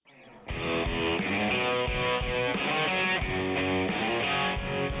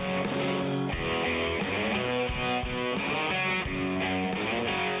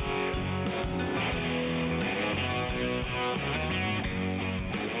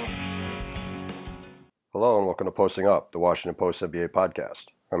Hello and welcome to Posting Up, the Washington Post NBA podcast.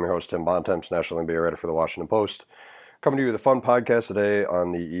 I'm your host, Tim Bontemps, National NBA writer for the Washington Post. Coming to you with a fun podcast today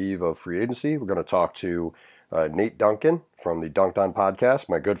on the eve of free agency. We're going to talk to Nate Duncan from the Dunked On podcast,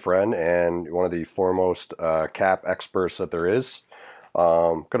 my good friend and one of the foremost cap experts that there is.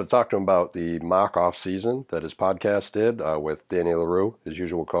 Going to talk to him about the mock off season that his podcast did with Danny Leroux, his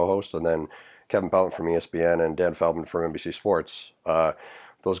usual co-host, and then Kevin Pelton from ESPN and Dan Feldman from NBC Sports.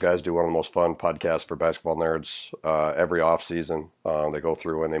 Those guys do one of the most fun podcasts for basketball nerds every offseason. They go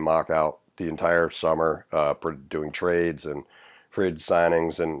through and they mock out the entire summer, doing trades and free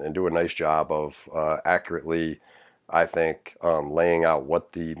signings and do a nice job of accurately, I think, laying out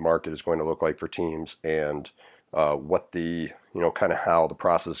what the market is going to look like for teams and what the, kind of how the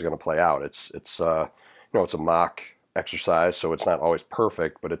process is going to play out. It's a mock exercise, so it's not always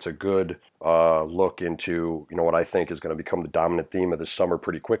perfect, but it's a good look into what I think is going to become the dominant theme of this summer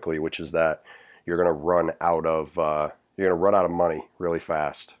pretty quickly, which is that you're going to run out of money really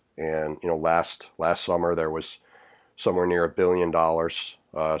fast. And last summer there was somewhere near $1 billion,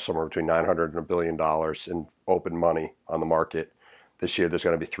 somewhere between 900 and $1 billion in open money on the market. This year there's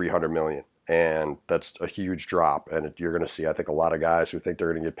going to be 300 million, and that's a huge drop. And you're going to see, I think, a lot of guys who think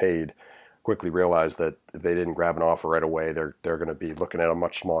they're going to get paid quickly realize that if they didn't grab an offer right away, they're going to be looking at a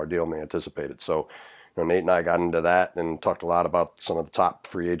much smaller deal than they anticipated. So, Nate and I got into that and talked a lot about some of the top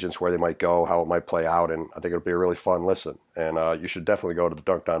free agents, where they might go, how it might play out, and I think it'll be a really fun listen. And you should definitely go to the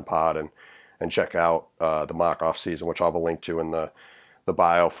Dunked On Pod and check out the mock off season, which I'll have a link to in the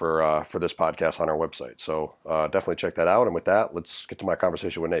bio for this podcast on our website. So definitely check that out. And with that, let's get to my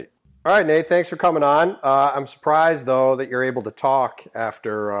conversation with Nate. All right, Nate, thanks for coming on. I'm surprised, though, that you're able to talk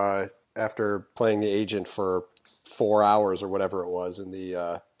after playing the agent for 4 hours or whatever it was in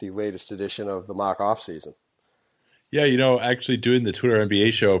the latest edition of the mock off season. Yeah, actually doing the Twitter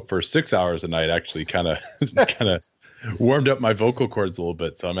NBA show for 6 hours a night actually kind of warmed up my vocal cords a little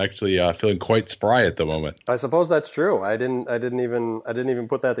bit. So I'm actually feeling quite spry at the moment. I suppose that's true. I didn't even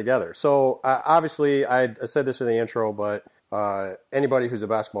put that together. So obviously I said this in the intro, but anybody who's a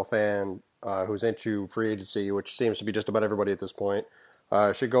basketball fan who's into free agency, which seems to be just about everybody at this point,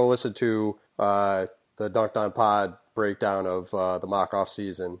 should go listen to the Dunked On Pod breakdown of the mock off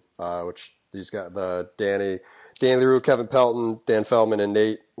season, which these guys, Danny Leroux, Kevin Pelton, Dan Feldman, and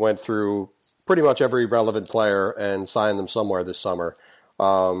Nate went through pretty much every relevant player and signed them somewhere this summer.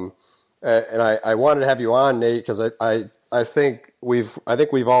 And I wanted to have you on, Nate, because I think we've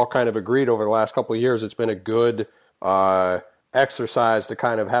all kind of agreed over the last couple of years it's been a good exercise to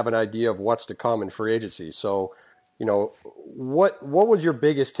kind of have an idea of what's to come in free agency. So, what was your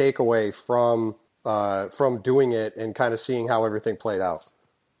biggest takeaway from doing it and kind of seeing how everything played out?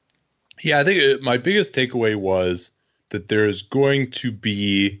 Yeah, I think my biggest takeaway was that there's going to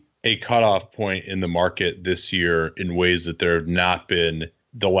be a cutoff point in the market this year in ways that there have not been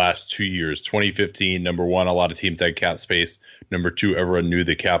the last 2 years. 2015, number one, a lot of teams had cap space. Number two, everyone knew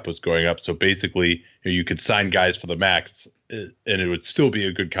the cap was going up. So basically, you could sign guys for the max and it would still be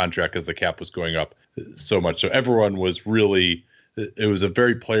a good contract because the cap was going up so much. So everyone was really, it was a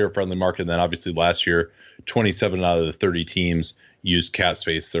very player-friendly market. And then obviously last year, 27 out of the 30 teams used cap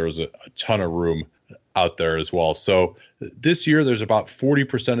space. There was a ton of room out there as well. So this year, there's about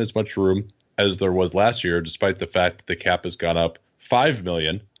 40% as much room as there was last year, despite the fact that the cap has gone up $5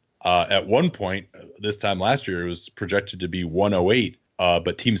 million. At one point, this time last year, it was projected to be 108.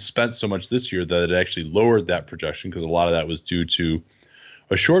 But teams spent so much this year that it actually lowered that projection because a lot of that was due to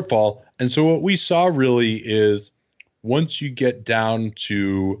a shortfall. And so what we saw really is once you get down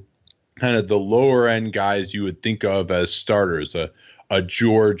to kind of the lower end guys you would think of as starters, a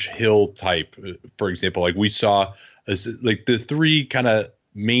George Hill type, for example, like we saw like the three kind of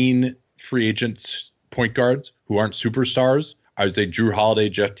main free agents point guards who aren't superstars. I would say Drew Holiday,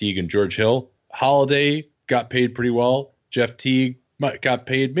 Jeff Teague, and George Hill. Holiday got paid pretty well. Jeff Teague got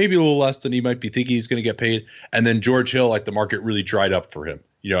paid maybe a little less than he might be thinking he's going to get paid. And then George Hill, like the market really dried up for him,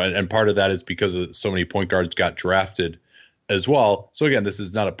 and part of that is because of so many point guards got drafted as well. So again, this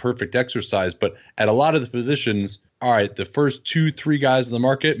is not a perfect exercise, but at a lot of the positions, all right, the first 2-3 guys in the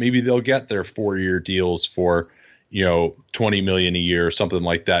market, maybe they'll get their 4-year deals for, $20 million a year or something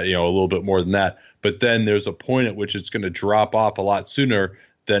like that, a little bit more than that. But then there's a point at which it's going to drop off a lot sooner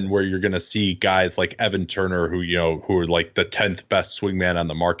than where you're going to see guys like Evan Turner, who are like the 10th best swingman on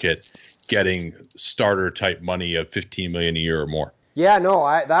the market, getting starter type money of $15 million a year or more. Yeah, no,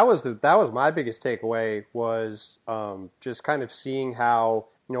 that was my biggest takeaway was just kind of seeing how,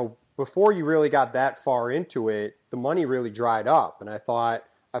 before you really got that far into it, the money really dried up. And I thought,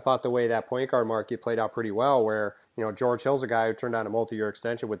 I thought the way that point guard market played out pretty well, where, George Hill's a guy who turned down a multi-year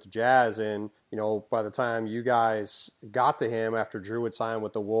extension with the Jazz, and, by the time you guys got to him after Drew had signed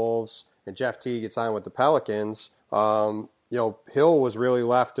with the Wolves and Jeff Teague had signed with the Pelicans, Hill was really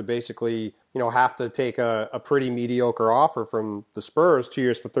left to basically, have to take a pretty mediocre offer from the Spurs, 2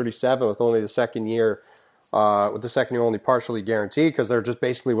 years for 37 with only the second year only partially guaranteed because there just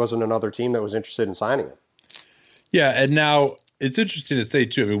basically wasn't another team that was interested in signing him. Yeah, and now it's interesting to say,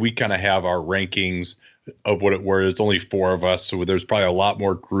 too, I mean, we kind of have our rankings of what it were. There's only four of us, so there's probably a lot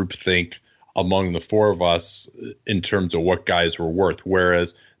more groupthink among the four of us in terms of what guys were worth,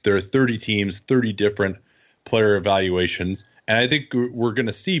 whereas there are 30 teams, 30 different player evaluations, and I think we're going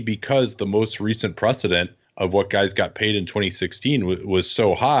to see, because the most recent precedent of what guys got paid in 2016 was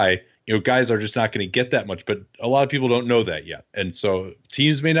so high, guys are just not going to get that much, but a lot of people don't know that yet. And so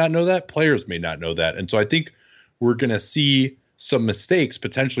teams may not know that, players may not know that. And so I think we're going to see some mistakes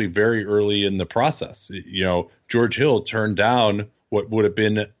potentially very early in the process. George Hill turned down what would have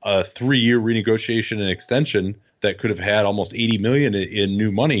been a 3-year renegotiation and extension that could have had almost $80 million in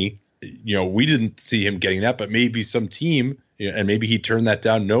new money. We didn't see him getting that, but maybe some team, and maybe he turned that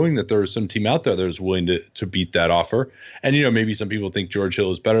down knowing that there was some team out there that was willing to beat that offer. And, maybe some people think George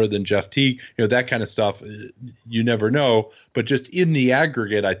Hill is better than Jeff Teague, that kind of stuff. You never know. But just in the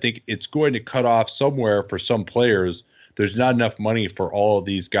aggregate, I think it's going to cut off somewhere for some players. There's not enough money for all of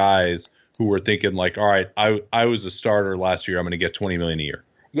these guys who were thinking like, all right, I was a starter last year, I'm going to get $20 million a year.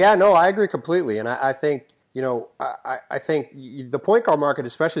 Yeah, no, I agree completely. And I think, I think the point guard market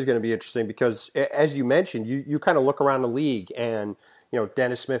especially is going to be interesting because, as you mentioned, you kind of look around the league and,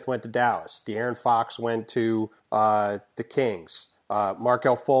 Dennis Smith went to Dallas. De'Aaron Fox went to the Kings.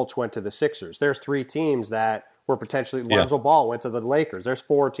 Markelle Fultz went to the Sixers. There's 3 teams that were potentially – Lonzo Ball went to the Lakers. There's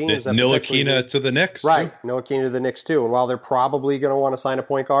 4 teams that Ntilikina to the Knicks. Right, Ntilikina to the Knicks too. And while they're probably going to want to sign a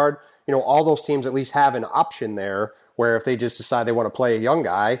point guard, all those teams at least have an option there where if they just decide they want to play a young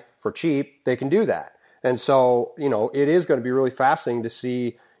guy for cheap, they can do that. And so, it is going to be really fascinating to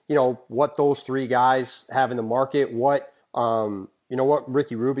see, what those 3 guys have in the market, what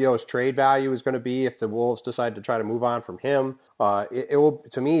Ricky Rubio's trade value is going to be if the Wolves decide to try to move on from him. It will,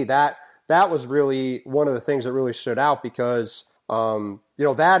 to me, that was really one of the things that really stood out because,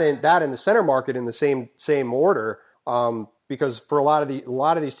 that in the center market in the same order, because for a lot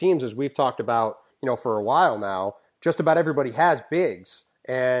of these teams, as we've talked about, for a while now, just about everybody has bigs.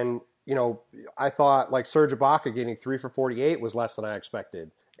 And, I thought like Serge Ibaka getting 3 for $48 was less than I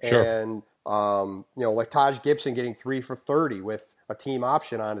expected. Sure. And, like Taj Gibson getting 3 for $30 with a team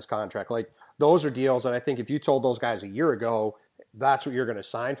option on his contract. Like those are deals that I think if you told those guys a year ago, that's what you're going to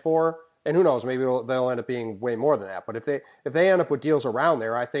sign for. And who knows, maybe they'll end up being way more than that. But if they end up with deals around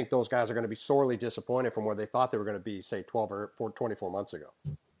there, I think those guys are going to be sorely disappointed from where they thought they were going to be, say, 12 or 24 months ago.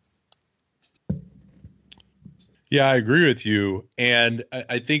 Yeah, I agree with you. And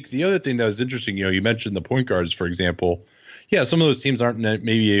I think the other thing that was interesting, you mentioned the point guards, for example. Yeah, some of those teams aren't,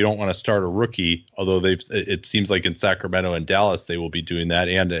 maybe you don't want to start a rookie, although it seems like in Sacramento and Dallas they will be doing that,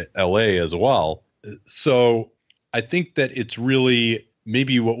 and LA as well. So I think that it's really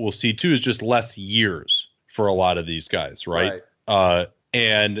maybe what we'll see too is just less years for a lot of these guys, right?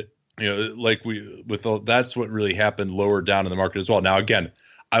 And that's what really happened lower down in the market as well. Now, again,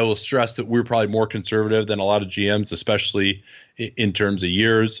 I will stress that we're probably more conservative than a lot of GMs, especially in terms of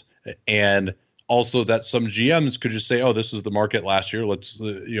years, and also that some GMs could just say, "Oh, this was the market last year. Let's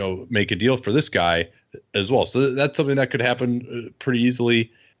make a deal for this guy as well." So that's something that could happen pretty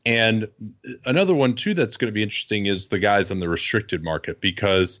easily. And another one too that's going to be interesting is the guys on the restricted market,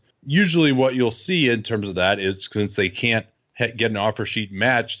 because usually what you'll see in terms of that is since they can't get an offer sheet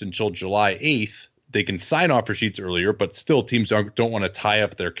matched until July 8th. They can sign offer sheets earlier, but still teams don't want to tie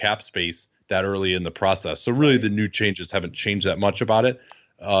up their cap space that early in the process. So really the new changes haven't changed that much about it.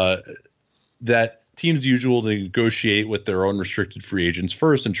 That teams usually negotiate with their own restricted free agents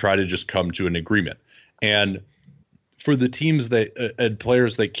first and try to just come to an agreement. And for the teams and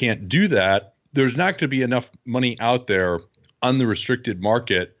players that can't do that, there's not going to be enough money out there on the restricted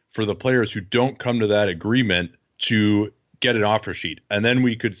market for the players who don't come to that agreement to get an offer sheet. And then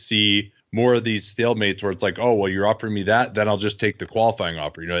we could see more of these stalemates where it's like, oh, well, you're offering me that, then I'll just take the qualifying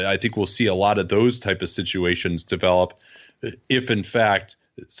offer. I think we'll see a lot of those type of situations develop if, in fact,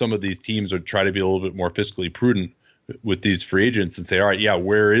 some of these teams would try to be a little bit more fiscally prudent with these free agents and say, all right, yeah,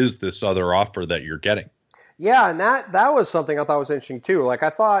 where is this other offer that you're getting? Yeah, and that was something I thought was interesting too. Like I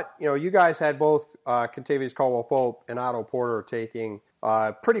thought, you guys had both Kentavious Caldwell-Pope and Otto Porter taking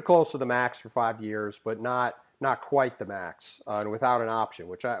pretty close to the max for 5 years, but not not quite the max, and without an option,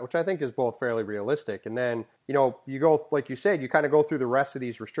 which I think is both fairly realistic. And then, you go, like you said, you kind of go through the rest of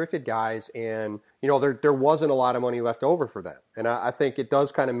these restricted guys, and, there wasn't a lot of money left over for them. And I think it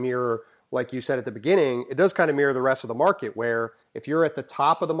does kind of mirror, like you said at the beginning, it does kind of mirror the rest of the market, where if you're at the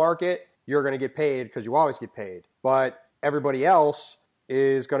top of the market, you're going to get paid because you always get paid. But everybody else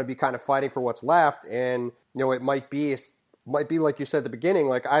is going to be kind of fighting for what's left. And, it might be like you said at the beginning,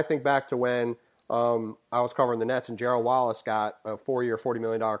 like I think back to when I was covering the Nets and Gerald Wallace got a 4-year, $40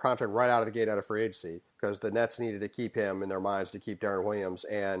 million contract right out of the gate out of free agency because the Nets needed to keep him in their minds to keep Darren Williams,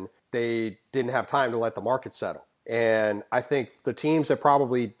 and they didn't have time to let the market settle. And I think the teams that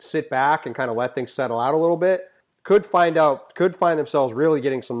probably sit back and kind of let things settle out a little bit could find themselves really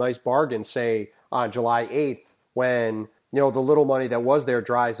getting some nice bargains, say on July 8th when, the little money that was there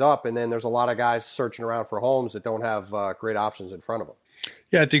dries up, and then there's a lot of guys searching around for homes that don't have great options in front of them.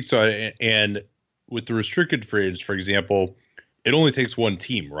 Yeah, I think so. And with the restricted free agents, for example, it only takes one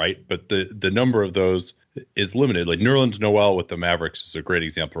team, right? But the number of those is limited. Like Nerlens Noel with the Mavericks is a great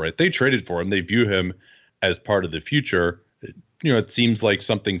example, right? They traded for him. They view him as part of the future. It seems like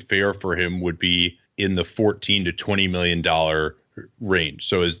something fair for him would be in the $14 to $20 million range.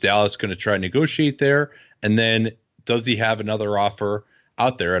 So is Dallas going to try and negotiate there? And then does he have another offer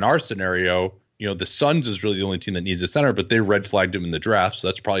out there? In our scenario, the Suns is really the only team that needs a center, but they red flagged him in the draft, so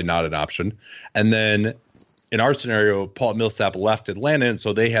that's probably not an option. And then in our scenario, Paul Millsap left Atlanta, and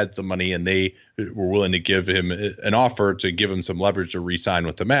so they had some money, and they were willing to give him an offer to give him some leverage to re-sign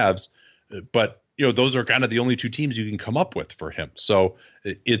with the Mavs. But those are kind of the only two teams you can come up with for him. So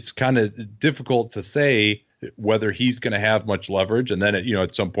it's kind of difficult to say whether he's going to have much leverage. And then,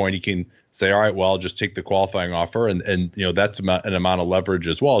 at some point he can say, all right, well, I'll just take the qualifying offer. And that's an amount of leverage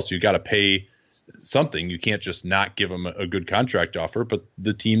as well. So you got to pay something. You can't just not give him a good contract offer, but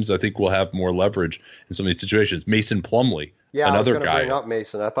the teams I think will have more leverage in some of these situations. Mason Plumlee, another guy. Bring up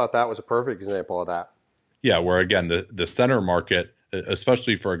Mason. I thought that was a perfect example of that. Yeah, where again, the center market,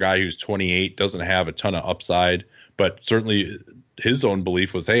 especially for a guy who's 28, doesn't have a ton of upside, but certainly his own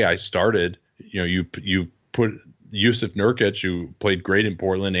belief was, hey, I started, you put Yusuf Nurkic, who played great in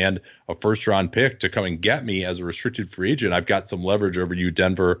Portland, and a first-round pick to come and get me as a restricted free agent. I've got some leverage over you,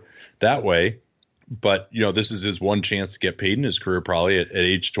 Denver, that way. But, this is his one chance to get paid in his career, probably at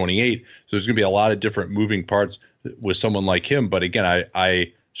age 28. So there's going to be a lot of different moving parts with someone like him. But again,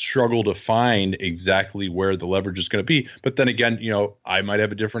 I struggle to find exactly where the leverage is going to be. But then again, I might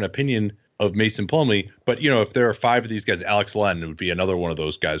have a different opinion of Mason Plumlee. But, if there are 5 of these guys, Alex Len would be another one of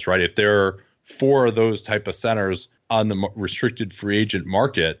those guys, right? If there are 4 of those type of centers on the restricted free agent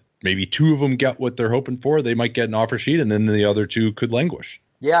market, maybe 2 of them get what they're hoping for. They might get an offer sheet, and then the other 2 could languish.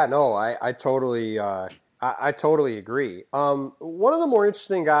 Yeah, no, I totally agree. One of the more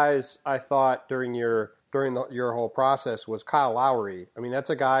interesting guys I thought during your whole process was Kyle Lowry. I mean,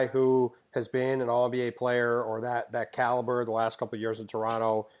 that's a guy who has been an All-NBA player or that caliber the last couple of years in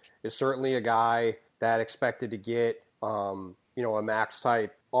Toronto. Is certainly a guy that expected to get a max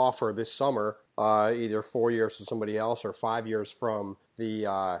type offer this summer, either 4 years from somebody else or 5 years from the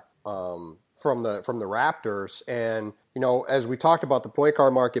Raptors. And as we talked about the point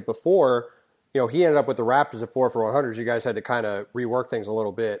guard market before, he ended up with the Raptors at 4 for 100. You guys had to kind of rework things a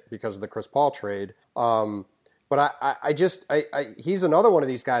little bit because of the Chris Paul trade. But he's another one of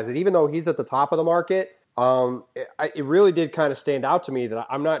these guys that even though he's at the top of the market, it really did kind of stand out to me that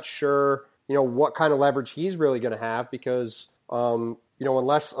I'm not sure, what kind of leverage he's really going to have because,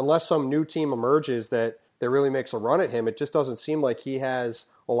 unless some new team emerges that really makes a run at him, it just doesn't seem like he has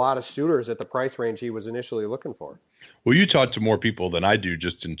a lot of suitors at the price range he was initially looking for. Well, you talk to more people than I do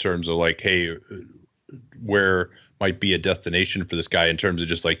just in terms of like, hey, where might be a destination for this guy in terms of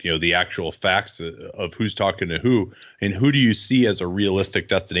just like, the actual facts of who's talking to who, and who do you see as a realistic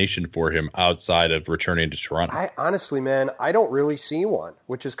destination for him outside of returning to Toronto? I don't really see one,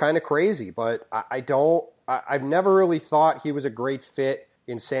 which is kind of crazy, but I've never really thought he was a great fit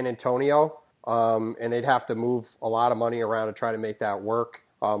in San Antonio. And they'd have to move a lot of money around to try to make that work.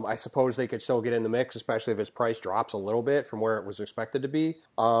 I suppose they could still get in the mix, especially if his price drops a little bit from where it was expected to be.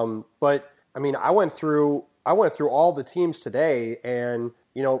 But I mean, I went through all the teams today, and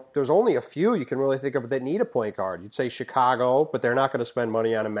there's only a few you can really think of that need a point guard. You'd say Chicago, but they're not going to spend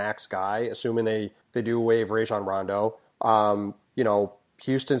money on a max guy, assuming they do waive Rajon Rondo.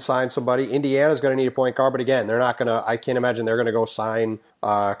 Houston signed somebody. Indiana's going to need a point guard, but again, they're not going to. I can't imagine they're going to go sign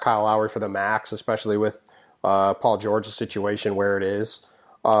Kyle Lowry for the max, especially with Paul George's situation where it is.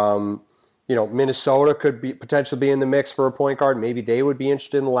 Minnesota could potentially be in the mix for a point guard. Maybe they would be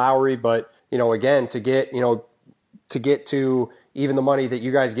interested in Lowry, but again, to get to even the money that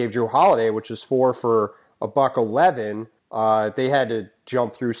you guys gave Drew Holiday, which is 4 for $1.11, they had to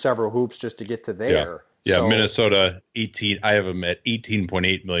jump through several hoops just to get to there. Yeah, so, Minnesota 18. I have them at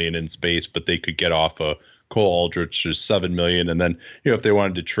 18.8 million in space, but they could get off a Cole Aldrich just 7 million, and then if they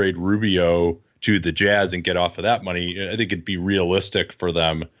wanted to trade Rubio to the Jazz and get off of that money, I think it'd be realistic for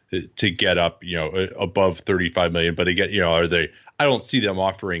them to get up, above 35 million. But again, are they? I don't see them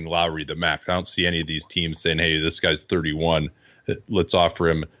offering Lowry the max. I don't see any of these teams saying, "Hey, this guy's 31. Let's offer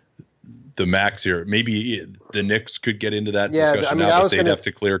him the max here." Maybe the Knicks could get into that discussion now, but they'd have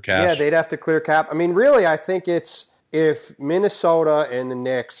to clear cash. Yeah, they'd have to clear cap. I mean, really, I think it's if Minnesota and the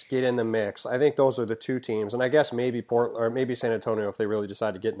Knicks get in the mix, I think those are the two teams, and I guess maybe Portland or maybe San Antonio if they really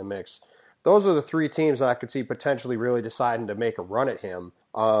decide to get in the mix. Those are the three teams that I could see potentially really deciding to make a run at him.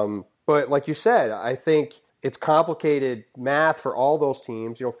 But like you said, I think it's complicated math for all those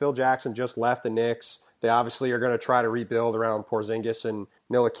teams. Phil Jackson just left the Knicks. They obviously are going to try to rebuild around Porzingis and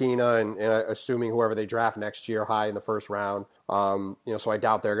Ntilikina and assuming whoever they draft next year high in the first round. So I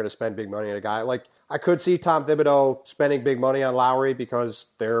doubt they're going to spend big money on a guy. Like I could see Tom Thibodeau spending big money on Lowry because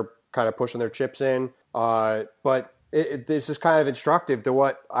they're kind of pushing their chips in. But this is kind of instructive to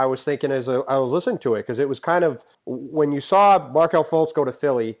what I was thinking as I was listening to it, because it was kind of when you saw Markelle Fultz go to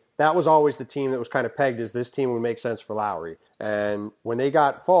Philly, that was always the team that was kind of pegged as this team would make sense for Lowry. And when they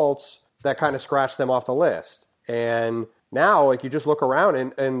got Fultz, that kind of scratched them off the list. And now, like you just look around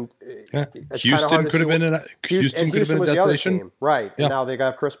and it's Houston could have been in Houston could have been a destination, right? Yeah. And now they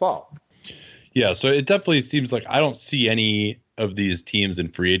got Chris Paul. Yeah, so it definitely seems like I don't see any of these teams in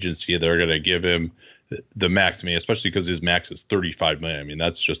free agency that are going to give him the max. I mean, especially because his max is 35 million. I mean,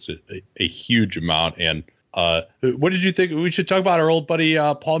 that's just a huge amount. And what did you think? We should talk about our old buddy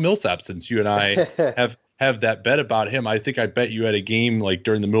Paul Millsap, since you and I have that bet about him. I think I bet you at a game like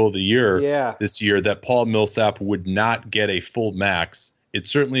during the middle of the year this year that Paul Millsap would not get a full max. It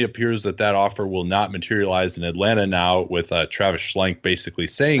certainly appears that offer will not materialize in Atlanta now, with Travis Schlenk basically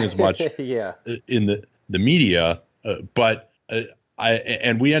saying as much in the media. But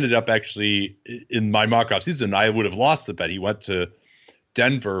we ended up actually in my mock-off season, I would have lost the bet. He went to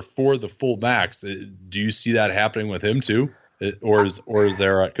Denver for the full max. Do you see that happening with him too? Or is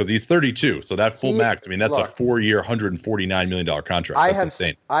there, because he's 32, so that full max, I mean, that's a 4-year, $149 million contract. That's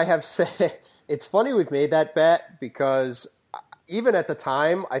insane. I have said, it's funny we've made that bet, because even at the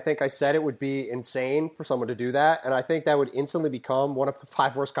time, I think I said it would be insane for someone to do that, and I think that would instantly become one of the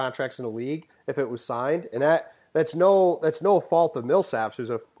 5 worst contracts in the league if it was signed. And that's no fault of Millsap's,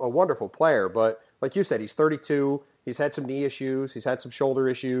 who's a wonderful player, but like you said, he's 32. He's had some knee issues. He's had some shoulder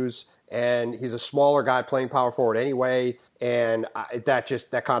issues, and he's a smaller guy playing power forward anyway. And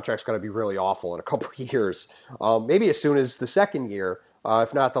that contract's going to be really awful in a couple of years, maybe as soon as the second year,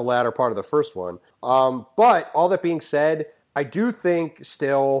 if not the latter part of the first one. But all that being said, I do think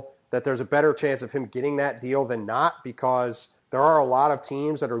still that there's a better chance of him getting that deal than not, because there are a lot of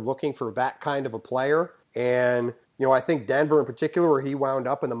teams that are looking for that kind of a player. And I think Denver in particular, where he wound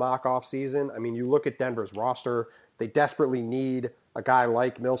up in the mock-off season, I mean, you look at Denver's roster, they desperately need a guy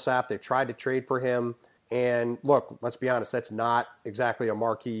like Millsap. They've tried to trade for him. And look, let's be honest, that's not exactly a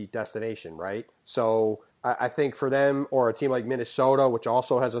marquee destination, right? So I think for them, or a team like Minnesota, which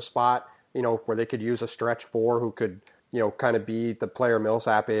also has a spot, where they could use a stretch 4 who could, kind of be the player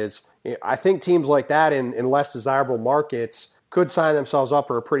Millsap is. I think teams like that in less desirable markets could sign themselves up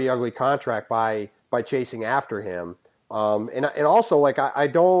for a pretty ugly contract by chasing after him. And also, like,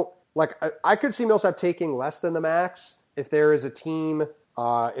 I could see Millsap taking less than the max if there is a team,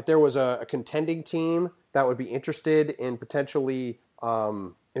 if there was a contending team that would be interested in potentially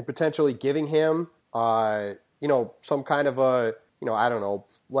giving him, some kind of a, I don't know,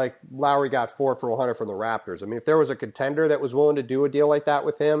 like Lowry got 4 for 100 from the Raptors. I mean, if there was a contender that was willing to do a deal like that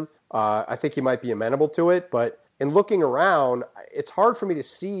with him, I think he might be amenable to it. But in looking around, it's hard for me to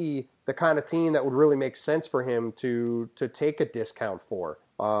see the kind of team that would really make sense for him to take a discount for,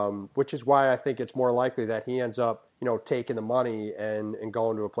 which is why I think it's more likely that he ends up, taking the money and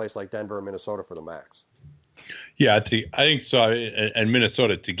going to a place like Denver or Minnesota for the max. Yeah, I think so. And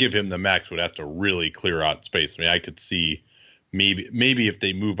Minnesota, to give him the max, would have to really clear out space. I mean, I could see maybe if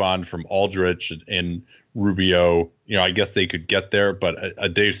they move on from Aldrich and Rubio, I guess they could get there, but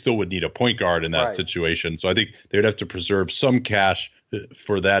they still would need a point guard in that situation. So I think they would have to preserve some cash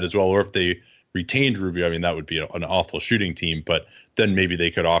for that as well. Or if they retained Rubio, I mean, that would be an awful shooting team, but then maybe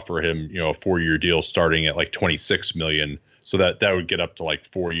they could offer him, a 4-year deal starting at like $26 million. So that would get up to like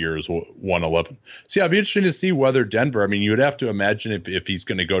 4 years, 111. So yeah, it'd be interesting to see whether Denver, I mean, you would have to imagine if he's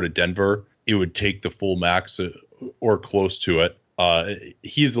going to go to Denver, it would take the full max or close to it.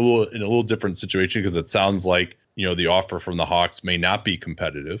 He's in a little different situation, because it sounds like, the offer from the Hawks may not be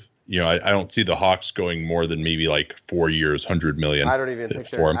competitive. I don't see the Hawks going more than maybe like 4 years, 100 million. I don't even think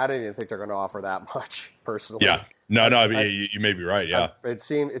they're going to offer that much personally. Yeah. No, I mean, you may be right. Yeah. It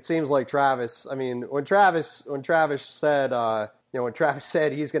seems like Travis. I mean, when Travis said, when Travis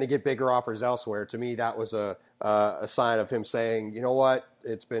said he's going to get bigger offers elsewhere, to me that was a sign of him saying, you know what,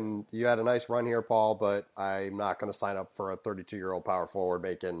 you had a nice run here, Paul, but I'm not going to sign up for a 32-year-old power forward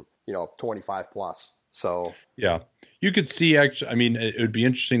making 25 plus. So yeah, you could see actually. I mean, it would be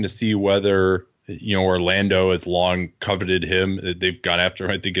interesting to see whether Orlando has long coveted him. They've gone after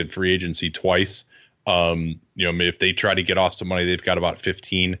him, I think, in free agency twice. If they try to get off some money, they've got about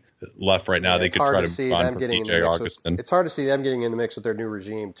 15 left right now. They could try to move on from DJ Augustin. It's hard to see them getting in the mix with their new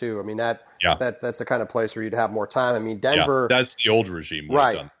regime too. I mean, that's the kind of place where you'd have more time. I mean, Denver. Yeah, that's the old regime.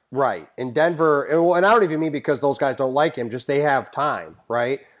 Right. In Denver, and I don't even mean because those guys don't like him, just they have time,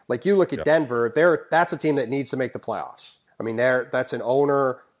 right? Like you look at Denver, that's a team that needs to make the playoffs. I mean, that's an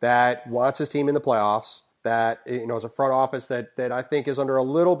owner that wants his team in the playoffs, that is a front office that I think is under a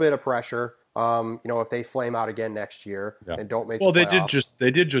little bit of pressure. If they flame out again next year and don't make the playoffs.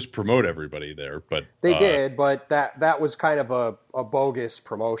 They did just promote everybody there, but they did, but that was kind of a bogus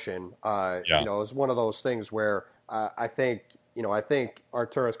promotion. It was one of those things where I think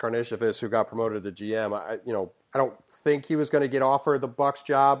Arturas Karnisovas, who got promoted to GM, I don't think he was going to get offered the Bucks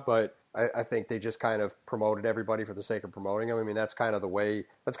job, but I think they just kind of promoted everybody for the sake of promoting him. I mean, that's kind of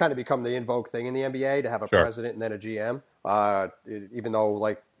become the in vogue thing in the NBA, to have a president and then a GM. Even though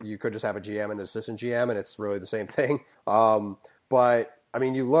like you could just have a GM and an assistant GM, and it's really the same thing. But I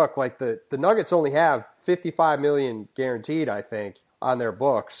mean, you look like the Nuggets only have $55 million guaranteed, I think, on their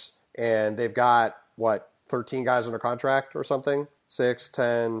books, and they've got 13 guys under contract or something, 6,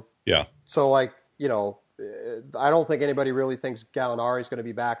 10. Yeah. So I don't think anybody really thinks Gallinari is going to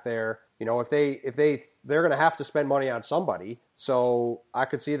be back there. If they're going to have to spend money on somebody. So I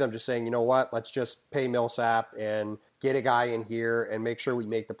could see them just saying, you know what, let's just pay Millsap and get a guy in here and make sure we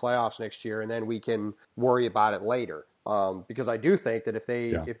make the playoffs next year, and then we can worry about it later. Because I do think that if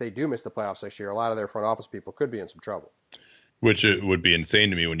they do miss the playoffs next year, a lot of their front office people could be in some trouble. Which it would be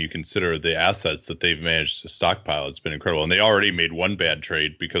insane to me when you consider the assets that they've managed to stockpile. It's been incredible. And they already made one bad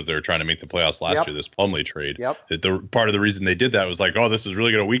trade because they were trying to make the playoffs last year, this Plumlee trade. Part of the reason they did that was like, oh, this is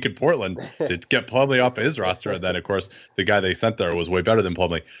really going to weaken Portland to get Plumlee off of his roster. And then, of course, the guy they sent there was way better than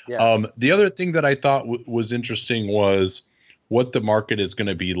Plumlee. Yes. The other thing that I thought was interesting was what the market is going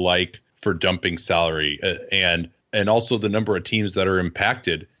to be like for dumping salary and also the number of teams that are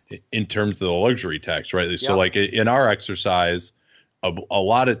impacted in terms of the luxury tax, right? So like in our exercise, a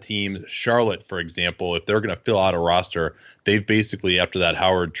lot of teams, Charlotte, for example, if they're going to fill out a roster, they've basically, after that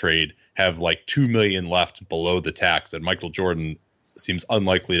Howard trade, have like $2 million left below the tax. And Michael Jordan seems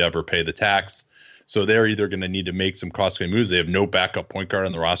unlikely to ever pay the tax. So they're either going to need to make some costly moves. They have no backup point guard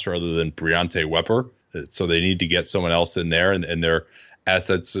on the roster other than Briante Weber. So they need to get someone else in there, and their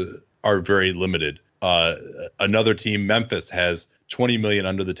assets are very limited. Another team, Memphis, has $20 million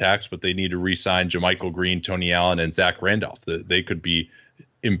under the tax, but they need to re-sign JaMychal Green, Tony Allen, and Zach Randolph. They could be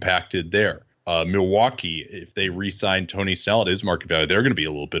impacted there. Milwaukee, if they re-sign Tony Snell at his market value, they're going to be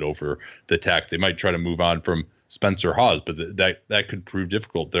a little bit over the tax. They might try to move on from Spencer Hawes, but that could prove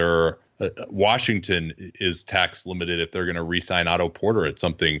difficult. Washington is tax limited if they're going to re-sign Otto Porter at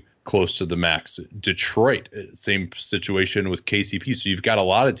something close to the max. Detroit, same situation with KCP. So you've got a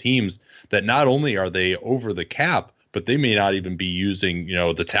lot of teams that not only are they over the cap, but they may not even be using,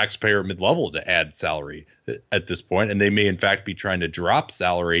 the taxpayer mid-level to add salary at this point. And they may in fact be trying to drop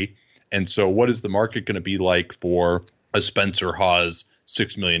salary. And so what is the market going to be like for a Spencer Hawes,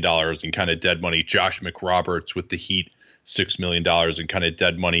 $6 million in kind of dead money? Josh McRoberts with the Heat, $6 million in kind of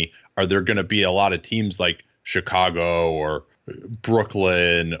dead money. Are there going to be a lot of teams like Chicago or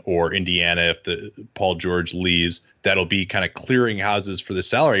Brooklyn or Indiana, if Paul George leaves, that'll be kind of clearing houses for the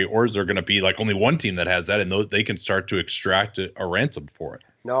salary? Or is there going to be like only one team that has that, and they can start to extract a ransom for it?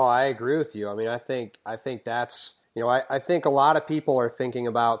 No, I agree with you. I mean, I think that's, I think a lot of people are thinking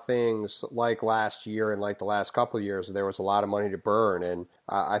about things like last year and like the last couple of years, there was a lot of money to burn. And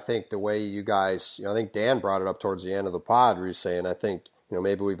I think the way you guys, I think Dan brought it up towards the end of the pod, where he's saying, I think,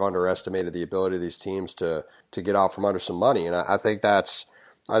 maybe we've underestimated the ability of these teams to get out from under some money. And I think that's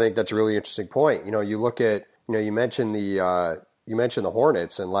a really interesting point. You look at, you mentioned the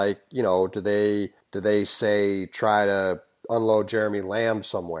Hornets, and like, do they say try to unload Jeremy Lamb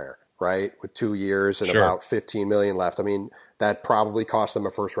somewhere, right? With 2 years and about $15 million left. I mean, that probably cost them a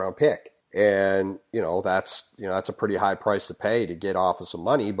first round pick. And, that's a pretty high price to pay to get off of some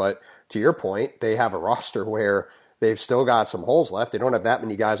money. But to your point, they have a roster where they've still got some holes left. They don't have that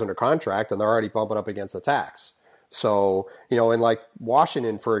many guys under contract, and they're already bumping up against the tax. So, in like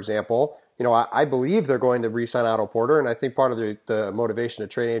Washington, for example, I believe they're going to re-sign Otto Porter, and I think part of the motivation to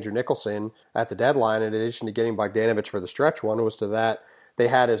trade Andrew Nicholson at the deadline, in addition to getting Bogdanovich for the stretch one, was to that they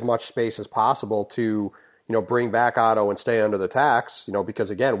had as much space as possible to, bring back Otto and stay under the tax, because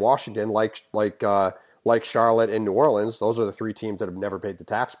again, Washington, like Charlotte and New Orleans, those are the three teams that have never paid the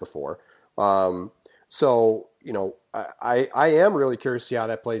tax before. So, I am really curious to see how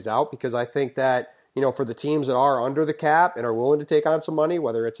that plays out, because I think that, for the teams that are under the cap and are willing to take on some money,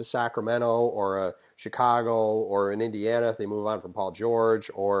 whether it's a Sacramento or a Chicago or an Indiana if they move on from Paul George,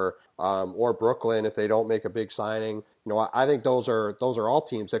 or Brooklyn if they don't make a big signing, I think those are all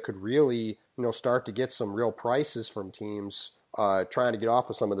teams that could really, start to get some real prices from teams trying to get off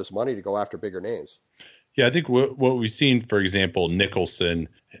of some of this money to go after bigger names. Yeah, I think what we've seen, for example, Nicholson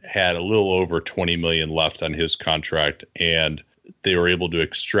had a little over $20 million left on his contract, and they were able to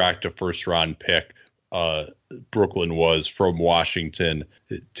extract a first-round pick. Brooklyn was from Washington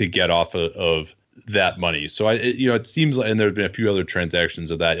to get off of that money. So it seems like, and there have been a few other transactions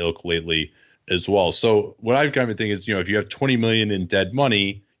of that ilk lately as well. So what I've kind of been thinking is, if you have $20 million in dead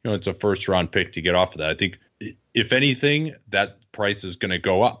money, it's a first-round pick to get off of that. I think if anything, that price is going to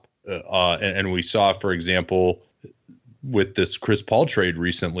go up. And we saw, for example, with this Chris Paul trade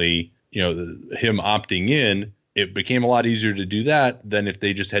recently, him opting in, it became a lot easier to do that than if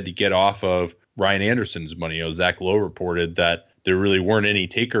they just had to get off of Ryan Anderson's money. Zach Lowe reported that there really weren't any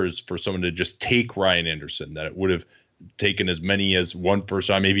takers for someone to just take Ryan Anderson, that it would have taken as many as one first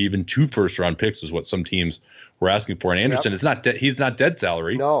round, maybe even 2 first-round picks is what some teams were asking for. And Anderson is not he's not dead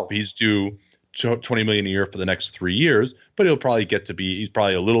salary. No. He's due $20 million a year for the next 3 years, but he'll probably he's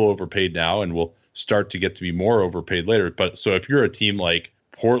probably a little overpaid now and will start to get to be more overpaid later. But so if you're a team like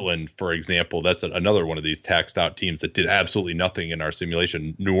Portland, for example, that's another one of these taxed out teams that did absolutely nothing in our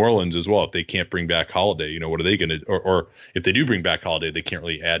simulation. New Orleans as well. If they can't bring back Holiday, what are they going to, or if they do bring back Holiday, they can't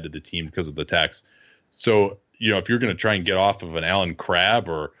really add to the team because of the tax. So, if you're going to try and get off of an Allen Crabbe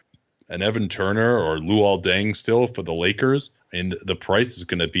or an Evan Turner or Luol Deng still for the Lakers, the price is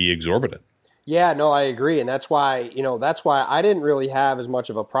going to be exorbitant. Yeah, no, I agree. And that's why I didn't really have as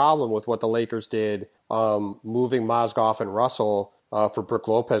much of a problem with what the Lakers did, moving Mozgov and Russell for Brook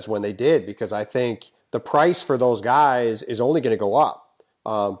Lopez when they did, because I think the price for those guys is only going to go up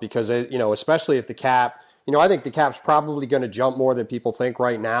because, especially if the cap, I think the cap's probably going to jump more than people think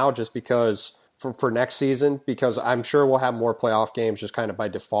right now, just because for next season, because I'm sure we'll have more playoff games just kind of by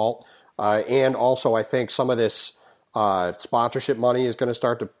default. And also I think some of this sponsorship money is going to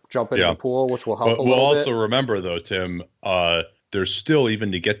start to jump into the pool, which will help a little bit. We'll also remember, though, Tim, there's still,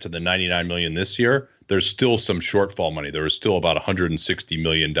 even to get to the $99 million this year, there's still some shortfall money. There was still about $160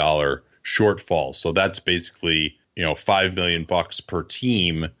 million shortfall. So that's basically, $5 million per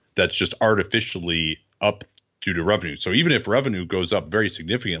team that's just artificially up due to revenue. So even if revenue goes up very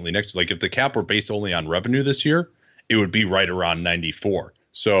significantly next, like if the cap were based only on revenue this year, it would be right around 94.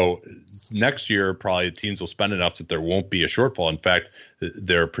 So next year, probably the teams will spend enough that there won't be a shortfall. In fact,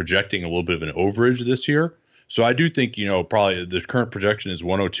 they're projecting a little bit of an overage this year. So I do think, probably the current projection is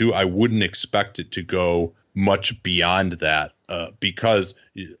 102. I wouldn't expect it to go much beyond that because,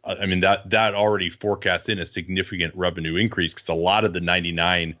 that already forecasts in a significant revenue increase, because a lot of the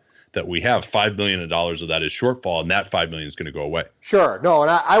 99 that we have, $5 million of that is shortfall, and that $5 million is going to go away. Sure. No,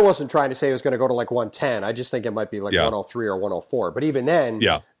 and I wasn't trying to say it was going to go to like 110. I just think it might be like 103 or 104. But even then,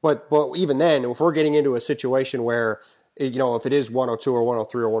 but even then, if we're getting into a situation where, if it is 102 or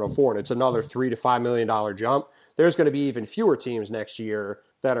 103 or 104, and it's another $3 to $5 million jump, there's going to be even fewer teams next year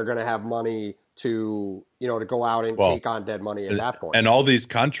that are going to have money to, to go out and take on dead money at that point. And all these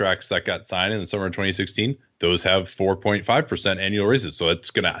contracts that got signed in the summer of 2016, those have 4.5% annual raises. So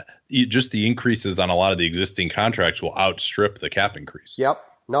it's going to, just the increases on a lot of the existing contracts will outstrip the cap increase. Yep.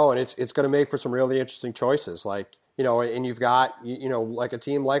 No, and it's going to make for some really interesting choices. Like, and you've got, like a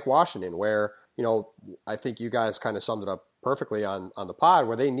team like Washington where, I think you guys kind of summed it up perfectly on the pod,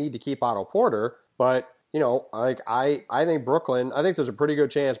 where they need to keep Otto Porter, but I think Brooklyn, I think there's a pretty good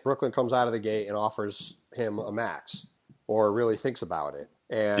chance Brooklyn comes out of the gate and offers him a max, or really thinks about it.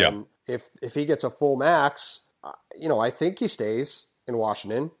 And if he gets a full max, I think he stays in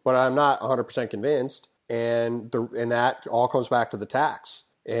Washington, but I'm not 100% convinced. And that all comes back to the tax.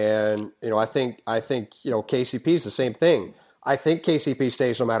 And, I think KCP is the same thing. I think KCP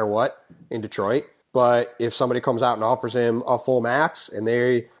stays no matter what in Detroit. But if somebody comes out and offers him a full max, and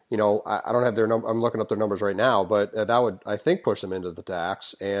they, I don't have their number, I'm looking up their numbers right now, but that would, I think, push them into the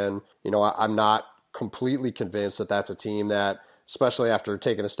tax. And, I'm not completely convinced that that's a team that, especially after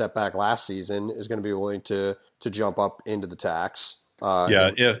taking a step back last season, is going to be willing to jump up into the tax.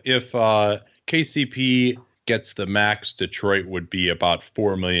 If KCP gets the max, Detroit would be about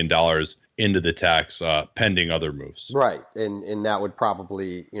 $4 million into the tax, pending other moves. Right. And that would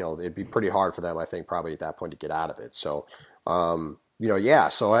probably, it'd be pretty hard for them, I think, probably at that point to get out of it. So, yeah.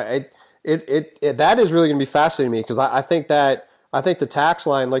 So that is really going to be fascinating to me because I think the tax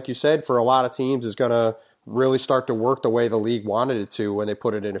line, like you said, for a lot of teams is going to really start to work the way the league wanted it to when they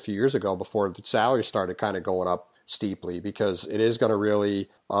put it in a few years ago before the salaries started kind of going up steeply, because it is going really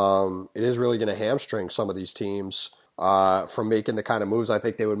going to hamstring some of these teams from making the kind of moves I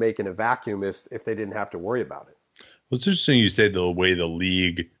think they would make in a vacuum if they didn't have to worry about it. Well, it's interesting you say the way the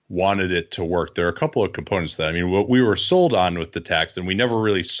league wanted it to work. There are a couple of components to that. I mean, what we were sold on with the tax, and we never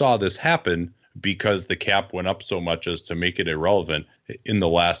really saw this happen because the cap went up so much as to make it irrelevant in the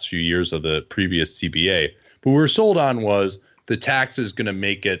last few years of the previous CBA. But what we were sold on was the tax is going to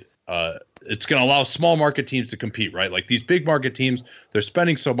make it it's going to allow small market teams to compete, right? Like these big market teams, they're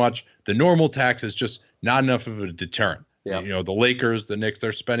spending so much. The normal tax is just not enough of a deterrent. Yep. The Lakers, the Knicks,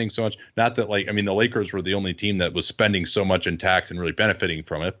 they're spending so much. Not that the Lakers were the only team that was spending so much in tax and really benefiting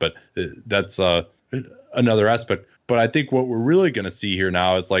from it, but that's another aspect. But I think what we're really going to see here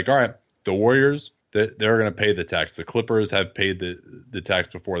now is all right, the Warriors, they're going to pay the tax. The Clippers have paid the tax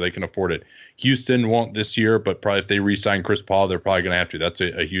before. They can afford it. Houston won't this year, but probably if they re-sign Chris Paul, they're probably going to have to. That's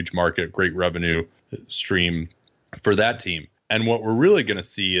a huge market, great revenue stream for that team. And what we're really going to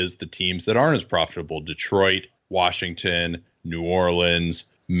see is the teams that aren't as profitable: Detroit, Washington, New Orleans,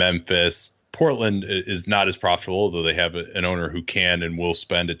 Memphis. Portland is not as profitable, although they have an owner who can and will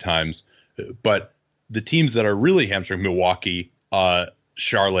spend at times. But the teams that are really hamstring, Milwaukee,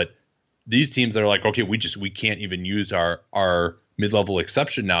 Charlotte, these teams that are okay, we can't even use our mid-level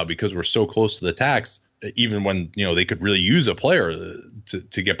exception now because we're so close to the tax, even when they could really use a player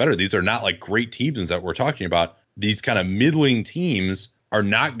to get better. These are not great teams that we're talking about. These kind of middling teams are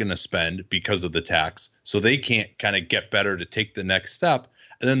not going to spend because of the tax, so they can't kind of get better to take the next step.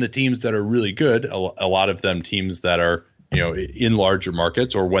 And then the teams that are really good, a lot of them teams that are in larger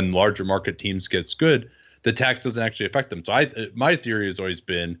markets, or when larger market teams gets good, the tax doesn't actually affect them. So my theory has always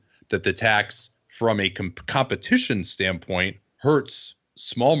been that the tax from a competition standpoint hurts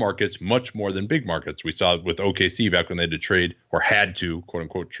small markets much more than big markets. We saw it with OKC back when they had to trade, or had to, quote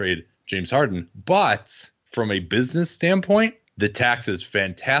unquote, trade James Harden. But from a business standpoint, the tax is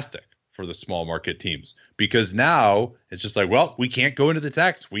fantastic for the small market teams, because now it's just we can't go into the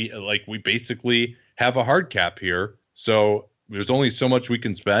tax. We basically have a hard cap here. So there's only so much we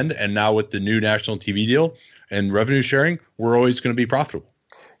can spend. And now with the new national TV deal and revenue sharing, we're always going to be profitable.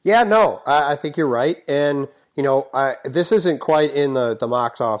 Yeah, no, I think you're right. And, this isn't quite in the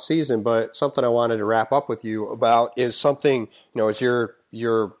Mocs off season, but something I wanted to wrap up with you about is something, as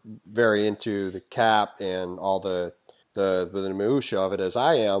you're very into the cap and all the minutia of it as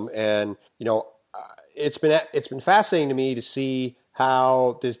I am. And, it's been fascinating to me to see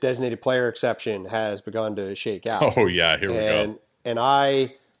how this designated player exception has begun to shake out. Oh, yeah, here we go. And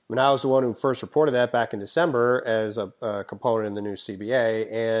I was the one who first reported that back in December as a component in the new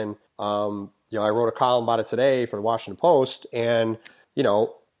CBA. And, I wrote a column about it today for the Washington Post. And,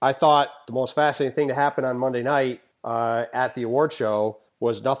 I thought the most fascinating thing to happen on Monday night at the award show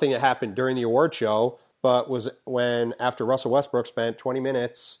was nothing that happened during the award show, but was when after Russell Westbrook spent 20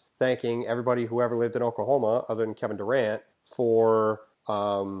 minutes thanking everybody who ever lived in Oklahoma other than Kevin Durant for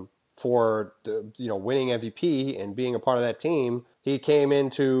winning MVP and being a part of that team. He came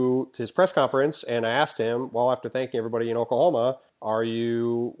into his press conference and I asked him, well, after thanking everybody in Oklahoma, are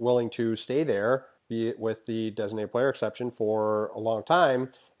you willing to stay there with the designated player exception for a long time?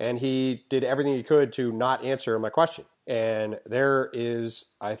 And he did everything he could to not answer my question. And there is,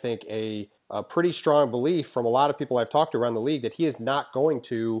 I think, a pretty strong belief from a lot of people I've talked to around the league that he is not going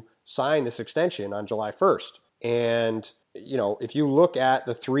to sign this extension on July 1st. And, if you look at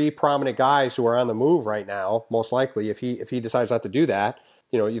the three prominent guys who are on the move right now, most likely, if he decides not to do that,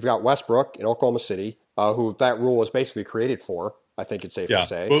 you've got Westbrook in Oklahoma City, who that rule was basically created for. I think it's safe to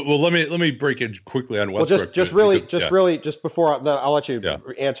say. Well, let me break it quickly on Westbrook. Well, just before I'll let you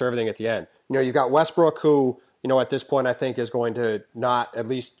answer everything at the end. You've got Westbrook, who at this point I think is going to not, at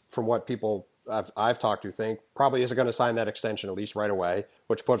least from what people I've talked to, think probably isn't going to sign that extension at least right away,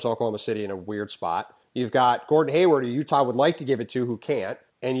 which puts Oklahoma City in a weird spot. You've got Gordon Hayward, who Utah would like to give it to, who can't,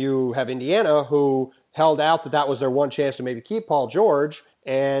 and you have Indiana, who held out that was their one chance to maybe keep Paul George,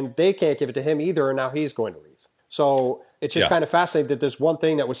 and they can't give it to him either, and now he's going to leave. So it's just kind of fascinating that this one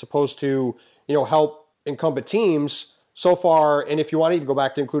thing that was supposed to, help incumbent teams so far, and if you want to even go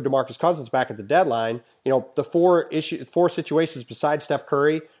back to include DeMarcus Cousins back at the deadline, the four situations besides Steph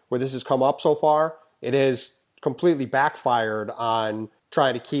Curry where this has come up so far, it has completely backfired on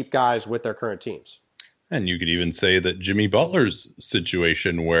trying to keep guys with their current teams. And you could even say that Jimmy Butler's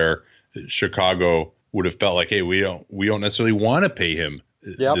situation where Chicago would have felt like, hey, we don't necessarily want to pay him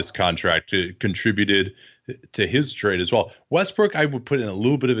this contract, contributed to his trade as well. Westbrook, I would put in a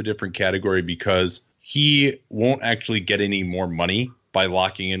little bit of a different category because he won't actually get any more money by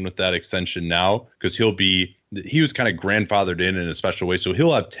locking in with that extension now, because he was kind of grandfathered in a special way. So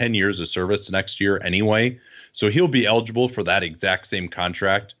he'll have 10 years of service next year anyway. So he'll be eligible for that exact same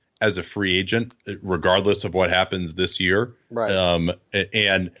contract as a free agent, regardless of what happens this year. Right.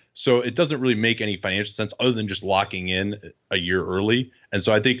 And so it doesn't really make any financial sense other than just locking in a year early. And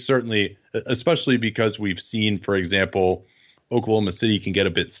so I think certainly, especially because we've seen, for example, Oklahoma City can get a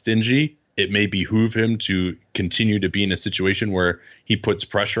bit stingy, it may behoove him to continue to be in a situation where he puts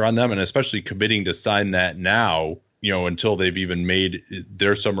pressure on them, and especially committing to sign that now, until they've even made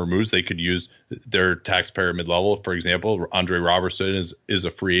their summer moves. They could use their taxpayer mid-level. For example, Andre Robertson is a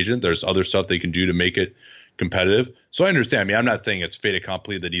free agent. There's other stuff they can do to make it competitive. So I understand. I mean, I'm not saying it's fait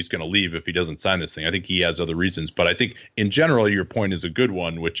accompli that he's going to leave if he doesn't sign this thing. I think he has other reasons. But I think in general, your point is a good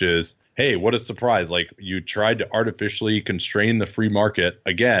one, which is, hey, what a surprise. Like, you tried to artificially constrain the free market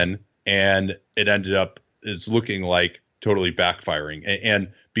again, and it ended up is looking like totally backfiring. And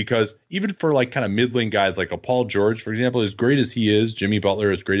because even for like kind of middling guys like a Paul George, for example, as great as he is, Jimmy Butler,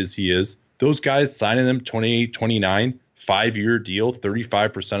 as great as he is, those guys signing them 28, 29, 5-year deal,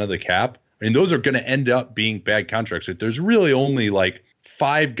 35% of the cap. I mean, those are going to end up being bad contracts. There's really only like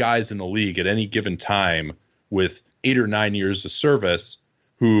 5 guys in the league at any given time with 8 or 9 years of service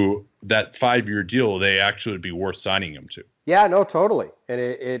who that 5-year deal, they actually would be worth signing them to. Yeah, no, totally. And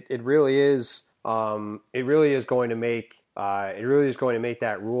it really is. It really is going to make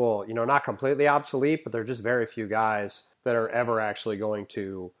that rule, not completely obsolete, but there are just very few guys that are ever actually going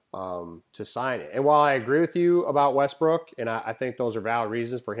to sign it. And while I agree with you about Westbrook, and I think those are valid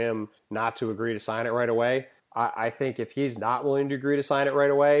reasons for him not to agree to sign it right away, I think if he's not willing to agree to sign it right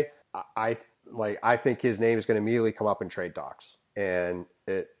away, I think his name is going to immediately come up in trade talks. And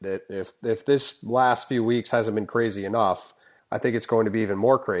if this last few weeks hasn't been crazy enough, I think it's going to be even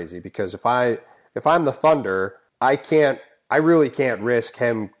more crazy, because if I'm the Thunder, I really can't risk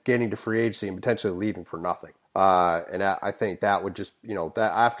him getting to free agency and potentially leaving for nothing. And I think that would just,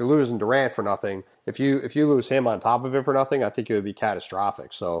 that after losing Durant for nothing, if you lose him on top of it for nothing, I think it would be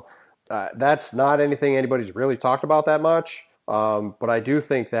catastrophic. So that's not anything anybody's really talked about that much. But I do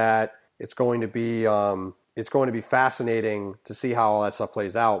think that it's going to be fascinating to see how all that stuff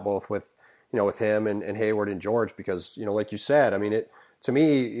plays out, both with him and Hayward and George, because, like you said, I mean, to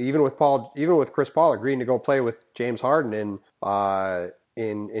me, even with Chris Paul agreeing to go play with James Harden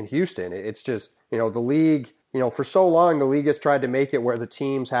in Houston, it's just, the league, for so long, the league has tried to make it where the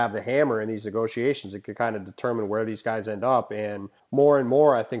teams have the hammer in these negotiations. It could kind of determine where these guys end up. And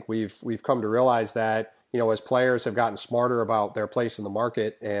more, I think we've come to realize that, as players have gotten smarter about their place in the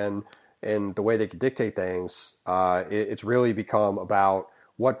market and the way they could dictate things, it's really become about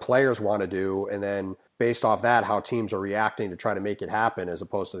what players want to do, and then based off that, how teams are reacting to try to make it happen, as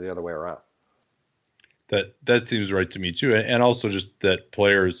opposed to the other way around. That seems right to me too. And also just that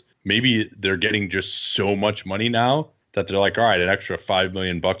players, maybe they're getting just so much money now that they're like, all right, an extra $5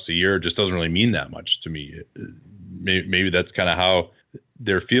 million a year just doesn't really mean that much to me. Maybe that's kind of how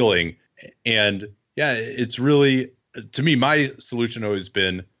they're feeling. And yeah, it's really, to me, my solution always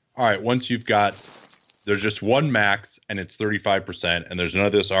been, all right, once you've got, there's just one max and it's 35%, and there's none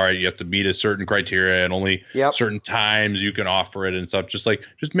of this, all right, you have to meet a certain criteria and only certain times you can offer it and stuff.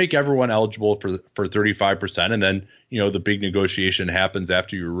 Just make everyone eligible for 35%. And then, the big negotiation happens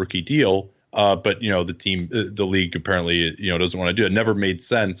after your rookie deal. But the league apparently, doesn't want to do it. It never made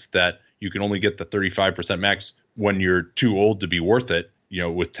sense that you can only get the 35% max when you're too old to be worth it,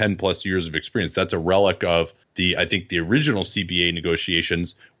 with 10 plus years of experience. That's a relic of the original CBA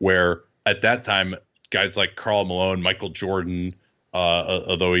negotiations, where at that time, guys like Karl Malone, Michael Jordan,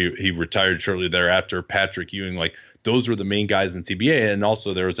 although he retired shortly thereafter, Patrick Ewing, like those were the main guys in CBA. And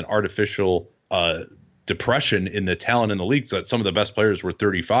also there was an artificial depression in the talent in the league. So that some of the best players were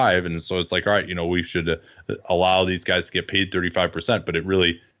 35. And so it's like, all right, we should allow these guys to get paid 35%. But it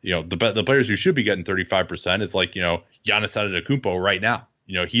really, the players who should be getting 35% is like, Giannis Antetokounmpo right now.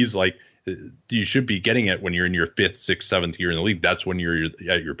 He's like, you should be getting it when you're in your 5th, 6th, 7th year in the league. That's when you're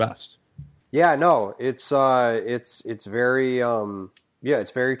at your best. Yeah, no, it's very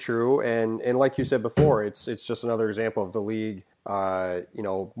it's very true, and like you said before, it's just another example of the league, over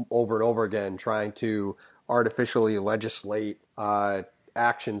and over again trying to artificially legislate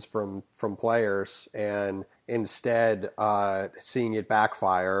actions from players, and instead seeing it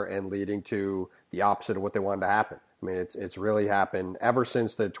backfire and leading to the opposite of what they wanted to happen. I mean, it's really happened ever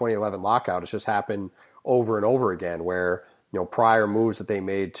since the 2011 lockout. It's just happened over and over again, where prior moves that they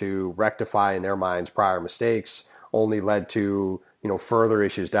made to rectify in their minds prior mistakes only led to further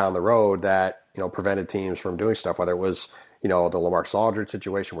issues down the road that prevented teams from doing stuff, whether it was the LaMarcus Aldridge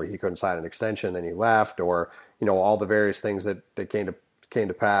situation where he couldn't sign an extension, then he left, or all the various things that came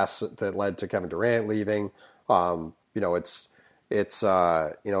to pass that led to Kevin Durant leaving. It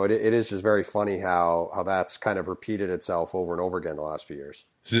is just very funny how that's kind of repeated itself over and over again the last few years.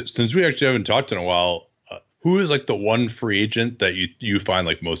 Since we actually haven't talked in a while, who is like the one free agent that you find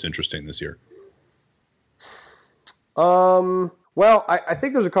like most interesting this year? Well, I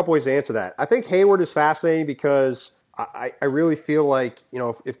think there's a couple ways to answer that. I think Hayward is fascinating because I really feel like,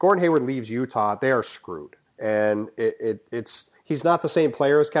 if Gordon Hayward leaves Utah, they are screwed. And he's not the same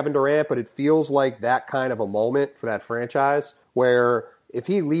player as Kevin Durant, but it feels like that kind of a moment for that franchise where if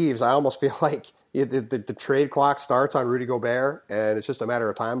he leaves, I almost feel like the trade clock starts on Rudy Gobert, and it's just a matter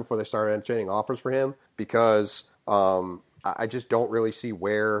of time before they start entertaining offers for him because I just don't really see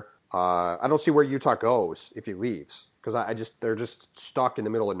where I don't see where Utah goes if he leaves because they're just stuck in the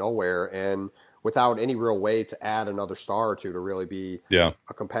middle of nowhere and without any real way to add another star or two to really be a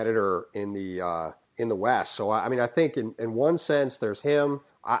competitor in the West. So I think in one sense there's him.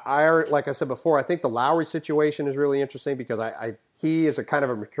 I like I said before, I think the Lowry situation is really interesting because he is a kind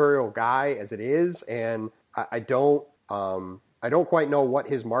of a mercurial guy as it is, and I don't quite know what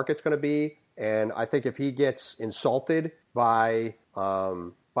his market's going to be. And I think if he gets insulted by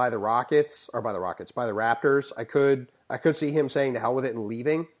the Raptors, I could see him saying to hell with it and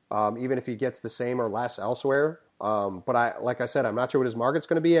leaving, even if he gets the same or less elsewhere. But like I said, I'm not sure what his market's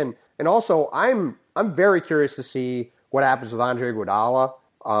going to be, and also I'm very curious to see what happens with Andre Iguodala.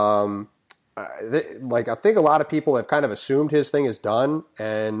 I think a lot of people have kind of assumed his thing is done,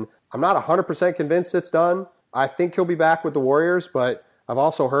 and I'm not 100% convinced it's done. I think he'll be back with the Warriors, but I've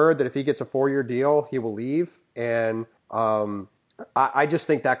also heard that if he gets a 4-year deal, he will leave, and I just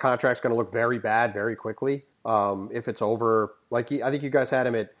think that contract's going to look very bad very quickly if it's over. I think you guys had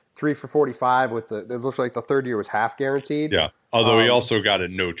him at 3 for $45 with it looks like the third year was half guaranteed. Yeah. Although he also got a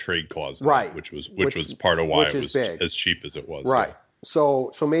no trade clause, right? Which was part of why it was big. As cheap as it was, right? Yeah.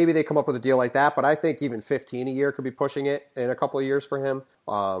 So maybe they come up with a deal like that, but I think even 15 a year could be pushing it in a couple of years for him.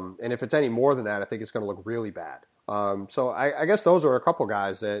 And if it's any more than that, I think it's going to look really bad. So I guess those are a couple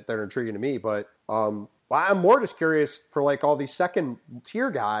guys that are intriguing to me. But I'm more just curious for like all these second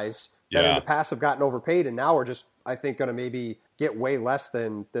tier guys that in the past have gotten overpaid and now are just, I think, going to maybe get way less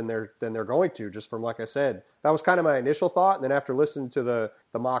than they're going to, just from, like I said, that was kind of my initial thought. And then after listening to the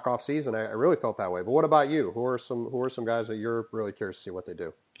mock off season, I really felt that way. But what about you? Who are some guys that you're really curious to see what they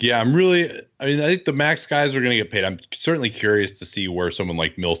do? Yeah, I think the max guys are going to get paid. I'm certainly curious to see where someone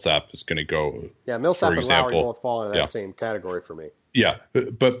like Millsap is going to go. Yeah, Millsap and Lowry both fall into that same category for me. Yeah,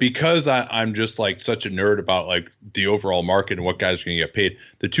 but because I'm just like such a nerd about like the overall market and what guys are going to get paid,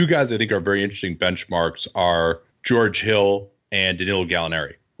 the two guys I think are very interesting benchmarks are George Hill and Danilo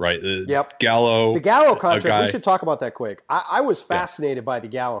Gallinari, right? Yep. The Gallo contract. We should talk about that quick. I was fascinated by the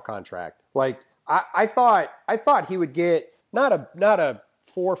Gallo contract. Like I thought he would get not a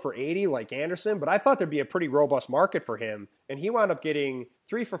 4 for $80 like Anderson, but I thought there'd be a pretty robust market for him. And he wound up getting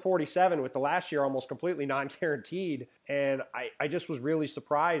 3 for $47 with the last year almost completely non-guaranteed. And I just was really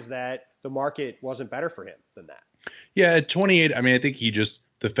surprised that the market wasn't better for him than that. Yeah, at 28, I think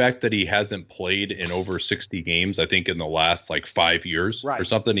the fact that he hasn't played in over 60 games, I think in the last like 5 years or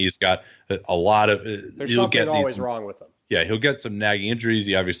something, he's got a lot of. There's something always wrong with him. Yeah, he'll get some nagging injuries.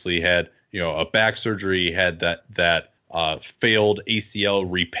 He obviously had a back surgery. He had that failed ACL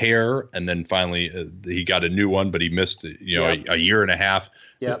repair, and then finally he got a new one, but he missed a year and a half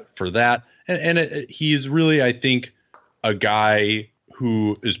for that. And he's really, I think, a guy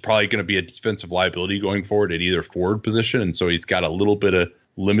who is probably going to be a defensive liability going forward at either forward position, and so he's got a little bit of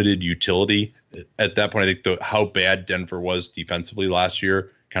limited utility at that point. I think how bad Denver was defensively last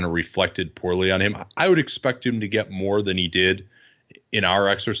year kind of reflected poorly on him. I would expect him to get more than he did in our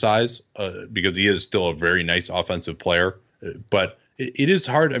exercise because he is still a very nice offensive player. But it is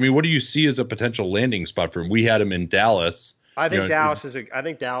hard. What do you see as a potential landing spot for him? We had him in Dallas. I think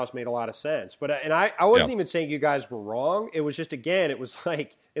Dallas made a lot of sense. But I wasn't even saying you guys were wrong. It was just, again, it was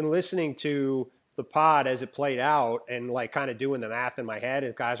like in listening to the pod as it played out and like kind of doing the math in my head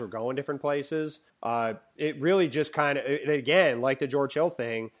as guys were going different places. It really just kind of, again, like the George Hill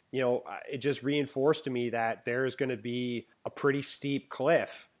thing, it just reinforced to me that there's going to be a pretty steep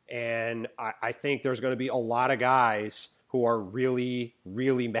cliff. And I think there's going to be a lot of guys who are really,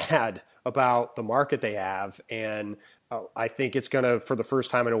 really mad about the market they have. And I think it's going to, for the first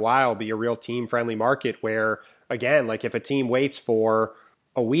time in a while, be a real team-friendly market where, again, like if a team waits for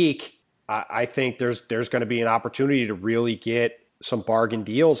a week, I think there's going to be an opportunity to really get some bargain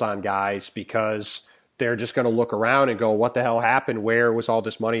deals on guys because they're just going to look around and go, what the hell happened? Where was all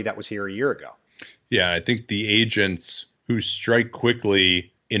this money that was here a year ago? Yeah, I think the agents who strike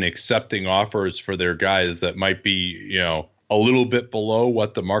quickly in accepting offers for their guys that might be, a little bit below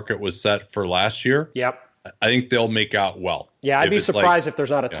what the market was set for last year. Yep. I think they'll make out well. Yeah, I'd be surprised if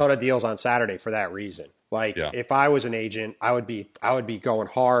there's not a ton of deals on Saturday for that reason. If I was an agent, I would be going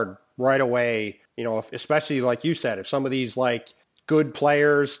hard right away, especially like you said, if some of these like good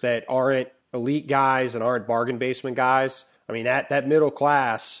players that aren't elite guys and aren't bargain basement guys, I mean, that middle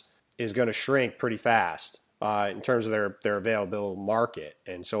class is going to shrink pretty fast in terms of their available market.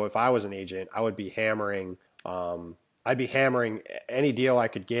 And so if I was an agent, I would be hammering any deal I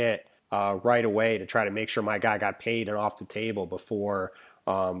could get right away to try to make sure my guy got paid and off the table before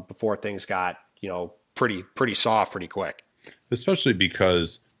things got, pretty soft pretty quick. Especially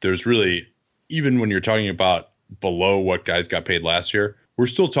because there's really, even when you're talking about below what guys got paid last year, we're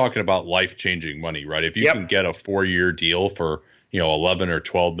still talking about life-changing money, right? If you can get a 4-year deal for, 11 or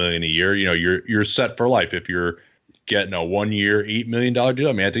 12 million a year, you're set for life. If you're getting a 1-year, $8 million deal,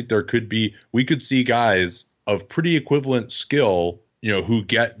 I mean, I think we could see guys of pretty equivalent skill, who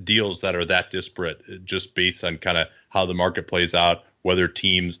get deals that are that disparate just based on kind of how the market plays out, whether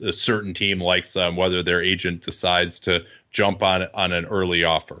a certain team likes them, whether their agent decides to jump on an early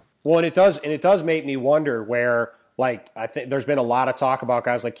offer. Well, and it does make me wonder where, like, I think there's been a lot of talk about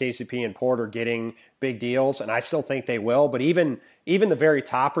guys like KCP and Porter getting big deals, and I still think they will. But even the very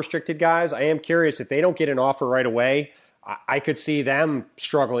top restricted guys, I am curious if they don't get an offer right away, I could see them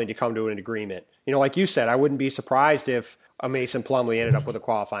struggling to come to an agreement. Like you said, I wouldn't be surprised if a Mason Plumlee ended up with a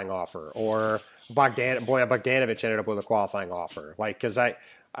qualifying offer, or Bogdanovich ended up with a qualifying offer. Like, because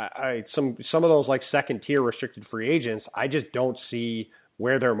some of those like second tier restricted free agents, I just don't see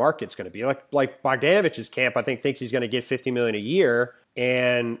where their market's going to be. Like Bogdanovich's camp, I think thinks he's going to get $50 million a year, or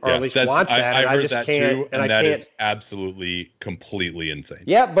at least wants that. I just that can't. Too, and that is absolutely completely insane.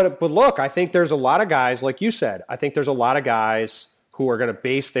 Yeah, but look, I think there's a lot of guys, like you said. I think there's a lot of guys who are going to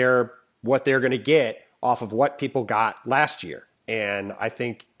base what they're going to get off of what people got last year, and I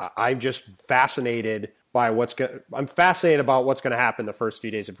think I'm just fascinated by I'm fascinated about what's going to happen the first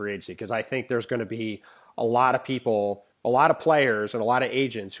few days of free agency, because I think there's going to be a lot of people, a lot of players, and a lot of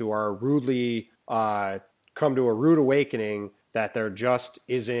agents who are rudely come to a rude awakening that there just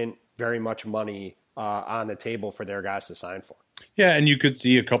isn't very much money on the table for their guys to sign for. Yeah, and you could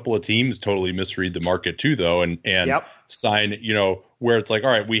see a couple of teams totally misread the market too, though, and sign, where it's like,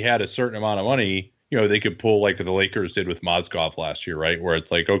 all right, we had a certain amount of money, they could pull like the Lakers did with Mozgov last year, right? Where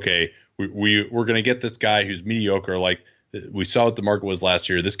it's like, okay, we're going to get this guy who's mediocre. Like, we saw what the market was last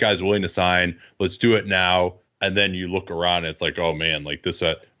year. This guy's willing to sign. Let's do it now. And then you look around, and it's like, oh man, like this,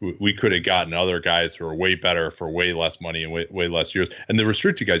 we could have gotten other guys who are way better for way less money and way less years. And the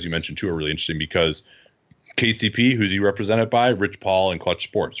restricted guys you mentioned too are really interesting because KCP, who's he represented by? Rich Paul and Clutch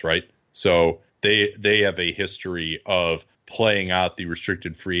Sports, right? So they have a history of playing out the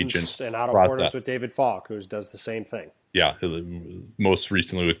restricted free agent and out of process. Quarters with David Falk, who does the same thing. Yeah, most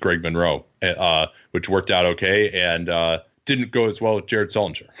recently with Greg Monroe, which worked out okay, and didn't go as well with Jared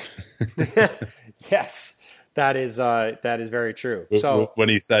Sullinger. Yes. That is very true. So when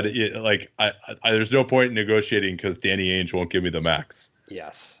he said, like, I there's no point in negotiating because Danny Ainge won't give me the max.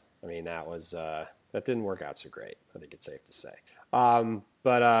 Yes, I mean that was that didn't work out so great. I think it's safe to say.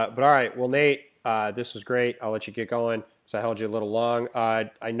 But all right. Well, Nate, this was great. I'll let you get going. So I held you a little long.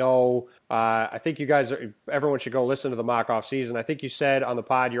 I know. I think you guys, everyone should go listen to the mock off season. I think you said on the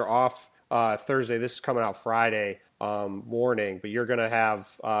pod you're off Thursday. This is coming out Friday morning, but you're going to have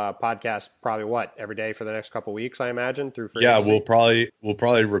podcasts probably every day for the next couple of weeks, I imagine, through free agency? We'll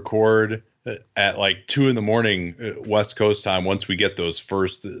probably record at like 2 a.m. West Coast time once we get those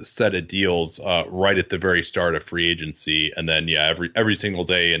first set of deals right at the very start of free agency, and then every single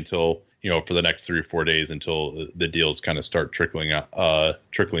day until for the next 3 or 4 days until the deals kind of start trickling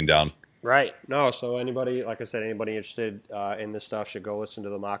down. Right. No, so anybody, like I said, anybody interested in this stuff should go listen to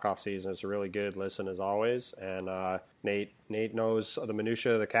the mock-off season. It's a really good listen as always. And Nate knows the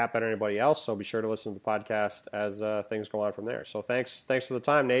minutia of the cap better than anybody else, so be sure to listen to the podcast as things go on from there. So thanks for the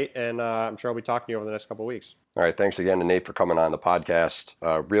time, Nate, and I'm sure I'll be talking to you over the next couple of weeks. All right, thanks again to Nate for coming on the podcast.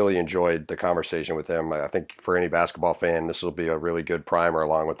 Really enjoyed the conversation with him. I think for any basketball fan, this will be a really good primer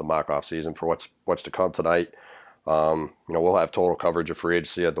along with the mock-off season for what's to come tonight. We'll have total coverage of free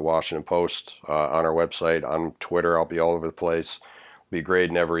agency at the Washington Post on our website, on Twitter. I'll be all over the place. We'll be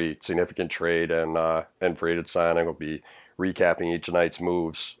grading every significant trade and free agent signing. We'll be recapping each night's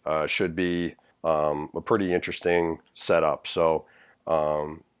moves. Should be a pretty interesting setup. So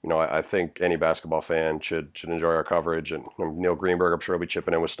I think any basketball fan should enjoy our coverage. And Neil Greenberg, I'm sure, will be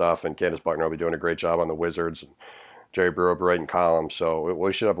chipping in with stuff, and Candace Buckner will be doing a great job on the Wizards. And Jerry Brewer will be writing columns, so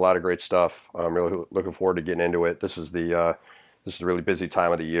we should have a lot of great stuff. I'm really looking forward to getting into it. This is a really busy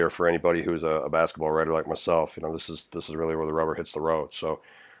time of the year for anybody who's a basketball writer like myself. This is really where the rubber hits the road. So it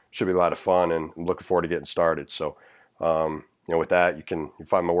should be a lot of fun, and I'm looking forward to getting started. So with that, you can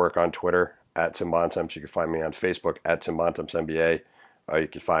find my work on Twitter at Tim Bontemps. You can find me on Facebook at Tim Bontemps NBA. You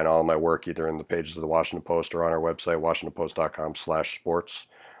can find all of my work either in the pages of the Washington Post or on our website, washingtonpost.com/sports.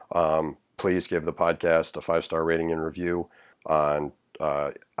 Please give the podcast a 5-star rating and review on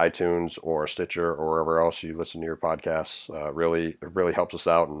iTunes or Stitcher or wherever else you listen to your podcasts. It really helps us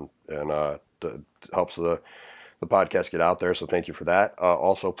out and helps the podcast get out there. So thank you for that.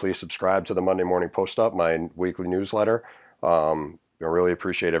 Also, please subscribe to the Monday Morning Post Up, my weekly newsletter. I really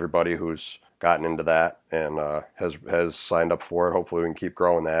appreciate everybody who's gotten into that and has signed up for it. Hopefully we can keep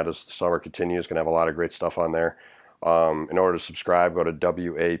growing that as the summer continues. Going to have a lot of great stuff on there. In order to subscribe, go to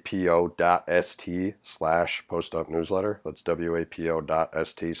wapo.st/postupnewsletter. That's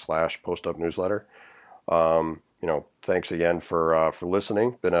wapo.st/postupnewsletter. Thanks again for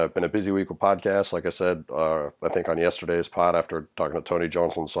listening. Been a busy week with podcasts. Like I said, I think on yesterday's pod after talking to Tony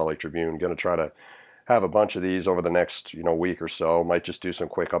Jones from the Salt Lake Tribune, going to try to have a bunch of these over the next week or so. Might just do some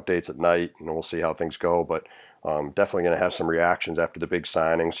quick updates at night. We'll see how things go, but definitely going to have some reactions after the big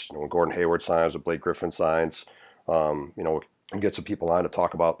signings. When Gordon Hayward signs, when Blake Griffin signs, get some people on to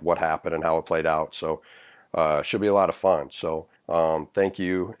talk about what happened and how it played out. So should be a lot of fun. So thank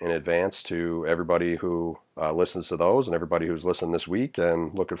you in advance to everybody who listens to those and everybody who's listened this week,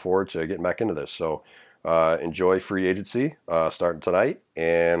 and looking forward to getting back into this. So enjoy free agency starting tonight,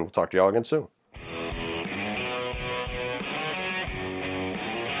 and we'll talk to y'all again soon.